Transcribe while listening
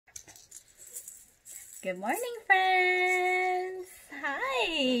Good morning, friends.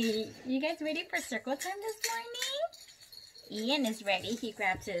 Hi. You guys ready for circle time this morning? Ian is ready. He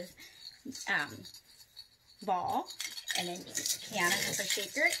grabs his ball, and then Kiana has her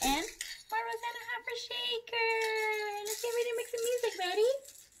shaker, and Rosanna have her shaker. Let's get ready to make some music. Ready?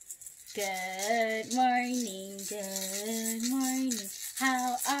 Good morning. Good morning.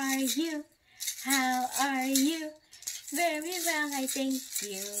 How are you? How are you? Very well, I thank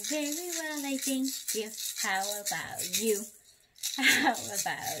you. Very well, I thank you. How about you? How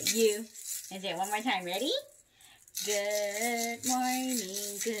about you? And say it one more time. Ready? Good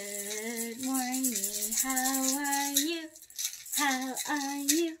morning. Good morning. How are you? How are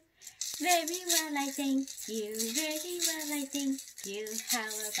you? Very well, I thank you. Very well, I thank you. How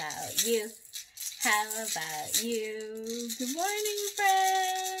about you? How about you? Good morning,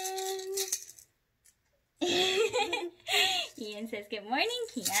 friends. Ian says good morning.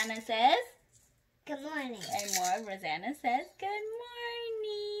 Kiana says good morning. And more. Rosanna says good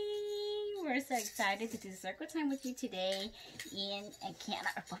morning. We're so excited to do circle time with you today. Ian and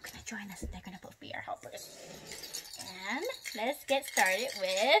Kiana are both going to join us. They're going to both be our helpers. And let's get started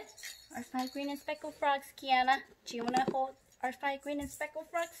with our 5 green and speckled frogs. Kiana, do you want to hold our 5 green and speckled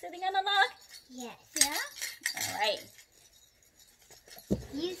frogs sitting on a log? Yes. Yeah? All right.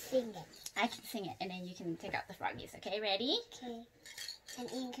 You sing it. I can sing it, and then you can take out the froggies. Okay, ready? Okay.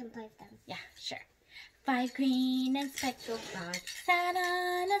 And Ian can play them. Yeah, sure. 5 green and speckled frogs sat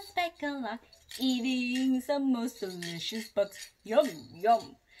on a speckled log, eating some most delicious bugs. Yum,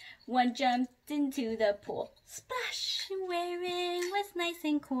 yum. One jumped into the pool. Splash, where it was nice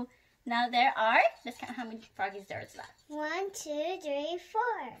and cool. Now there are, let's count how many froggies there is left. 1, 2, 3,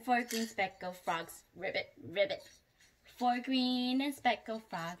 4. 4 green speckled frogs. Ribbit, ribbit. 4 green and speckled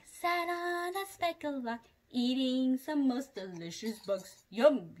frogs sat on a speckled log, eating some most delicious bugs.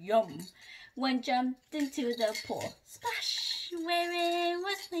 Yum, yum. One jumped into the pool. Splash, where it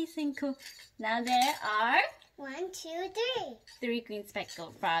was nice and cool. Now there are 1, 2, 3. 3 green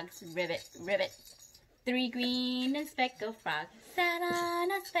speckled frogs. Ribbit, ribbit. 3 green and speckled frogs sat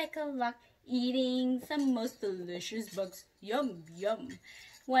on a speckled log, eating some most delicious bugs. Yum, yum.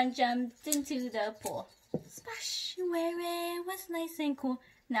 One jumped into the pool. Splash, where it was nice and cool.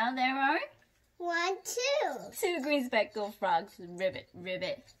 Now there are 1, 2. 2 green speckled frogs. Ribbit,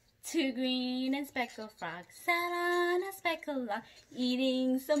 ribbit. 2 green and speckled frogs sat on a speckled log,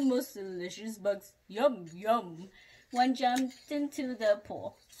 eating some most delicious bugs. Yum, yum. One jumped into the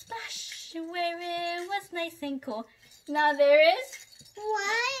pool. Splash, where it was nice and cool. Now there is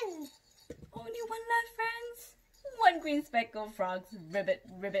 1. only one left, friends. 1 green speckled frog. Ribbit,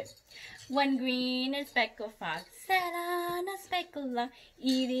 ribbit. 1 green and speckled frog sat on a speckled log,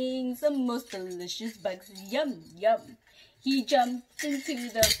 eating some most delicious bugs. Yum, yum. He jumped into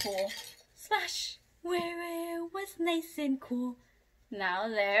the pool. Splash, where it was nice and cool. Now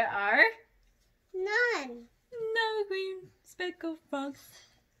there are none. no green speckled frogs.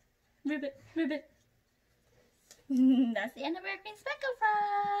 Ribbit, ribbit. That's the end of our green speckled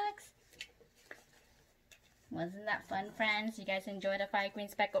frogs. Wasn't that fun, friends? You guys enjoyed the 5 green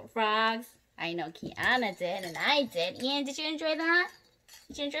speckled frogs? I know Kiana did, and I did. Ian, did you enjoy that?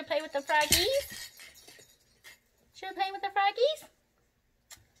 Did you enjoy playing with the froggies? Did you play with the froggies?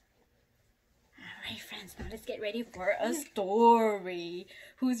 Alright, friends, now let's get ready for a story.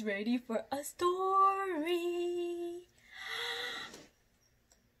 Who's ready for a story?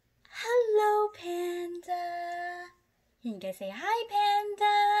 Hello, Panda. Can you guys say hi,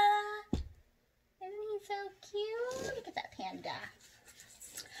 Panda? Isn't he so cute? Look at that panda.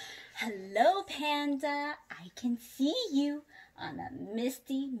 Hello, Panda. I can see you on a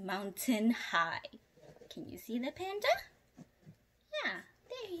misty mountain high. Can you see the panda? Yeah,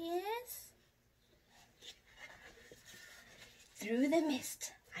 there he is. Through the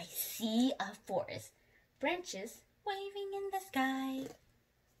mist, I see a forest. Branches waving in the sky.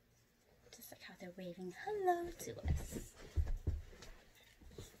 Just like how they're waving hello to us.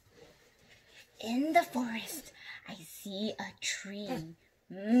 In the forest, I see a tree.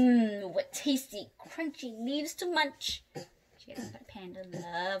 What tasty, crunchy leaves to munch. Cheers, my panda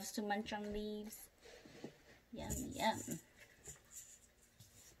loves to munch on leaves. Yum, yum.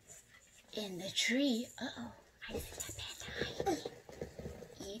 In the tree, I see that panda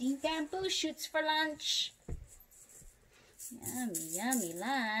eating bamboo shoots for lunch. Yummy, yummy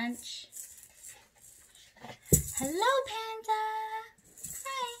lunch. Hello, Panda.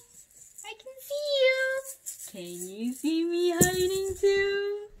 Hi, I can see you. Can you see me hiding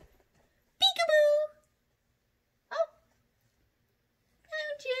too? Peekaboo. Oh,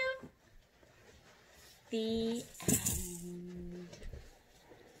 found you. The end.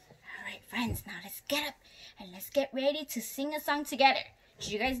 All right, friends. friends, now let's get up and let's get ready to sing a song together.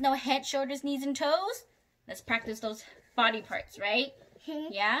 Did you guys know head, shoulders, knees, and toes? Let's practice those body parts, right?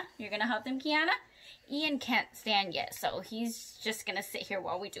 Yeah? You're going to help them, Kiana? Ian can't stand yet, so he's just going to sit here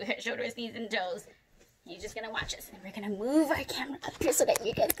while we do head, shoulders, knees, and toes. He's just going to watch us. And we're going to move our camera up here so that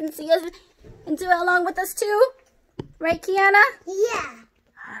you guys can see us and do it along with us too. Right, Kiana? Yeah.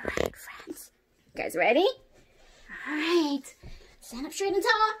 All right, friends. You guys ready? All right. Stand up straight and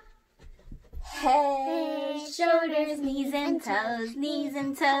tall. Head, shoulders, knees, and toes, knees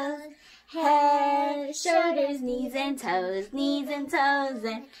and toes. Head, shoulders, knees and toes, knees and toes,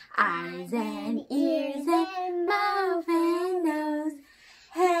 and eyes and ears and mouth and nose.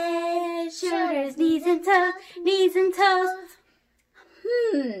 Head, shoulders, knees and toes, knees and toes.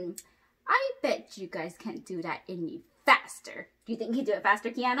 I bet you guys can't do that any faster. Do you think you can do it faster,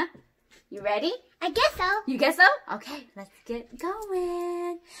 Kiana? You ready? I guess so. You guess so? Okay, let's get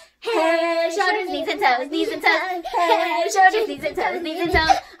going. Head, shoulders, knees and toes, knees and toes. Head, shoulders, knees and toes, knees and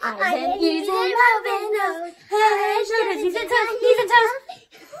toes. Eyes and ears and mouth and nose. Head, shoulders, knees and toes, knees and toes.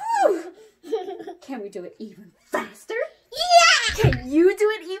 Can we do it even faster? Yeah! Can you do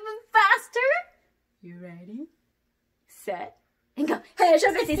it even faster? You ready? Set. And go. Head,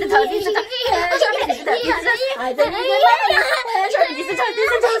 shoulders, knees and toes, knees and toes. Head, shoulders, knees and toes, knees and toes. Eyes and ears and mouth and nose. Head, shoulders, knees and toes,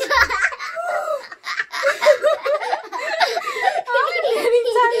 knees and toes. I'm getting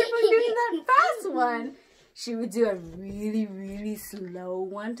tired from doing that fast one. Should we do a really, really slow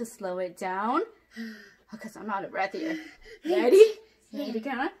one to slow it down? Because I'm out of breath here. Ready? Ready,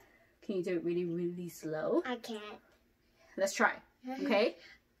 Kiana? Can you do it really, really slow? I can't. Let's try. Okay?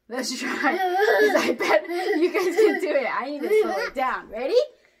 Let's try. Because I bet you guys can do it. I need to slow it down. Ready?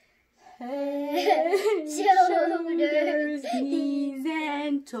 Head, shoulders, knees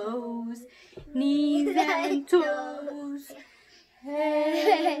and toes, knees and toes.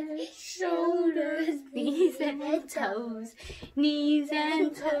 Head, shoulders, knees and toes, knees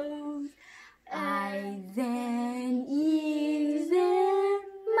and toes. Eyes and ears and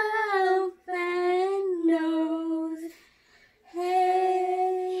mouth and nose.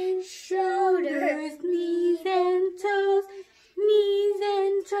 Head, shoulders, knees and toes, knees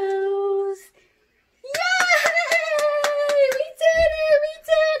and toes. Yay! We did it! We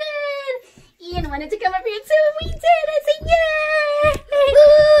did it! Ian wanted to come up here too. We did it! Say yay!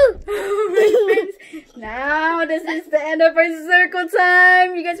 Woo! Now this is the end of our circle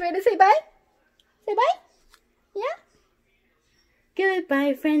time. You guys ready to say bye? Say bye? Yeah?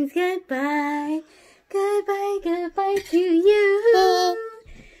 Goodbye, friends. Goodbye. Goodbye, goodbye to you.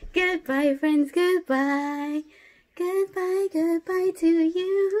 Goodbye, friends. Goodbye. Goodbye, goodbye to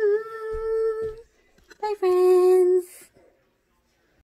you. Bye, friends.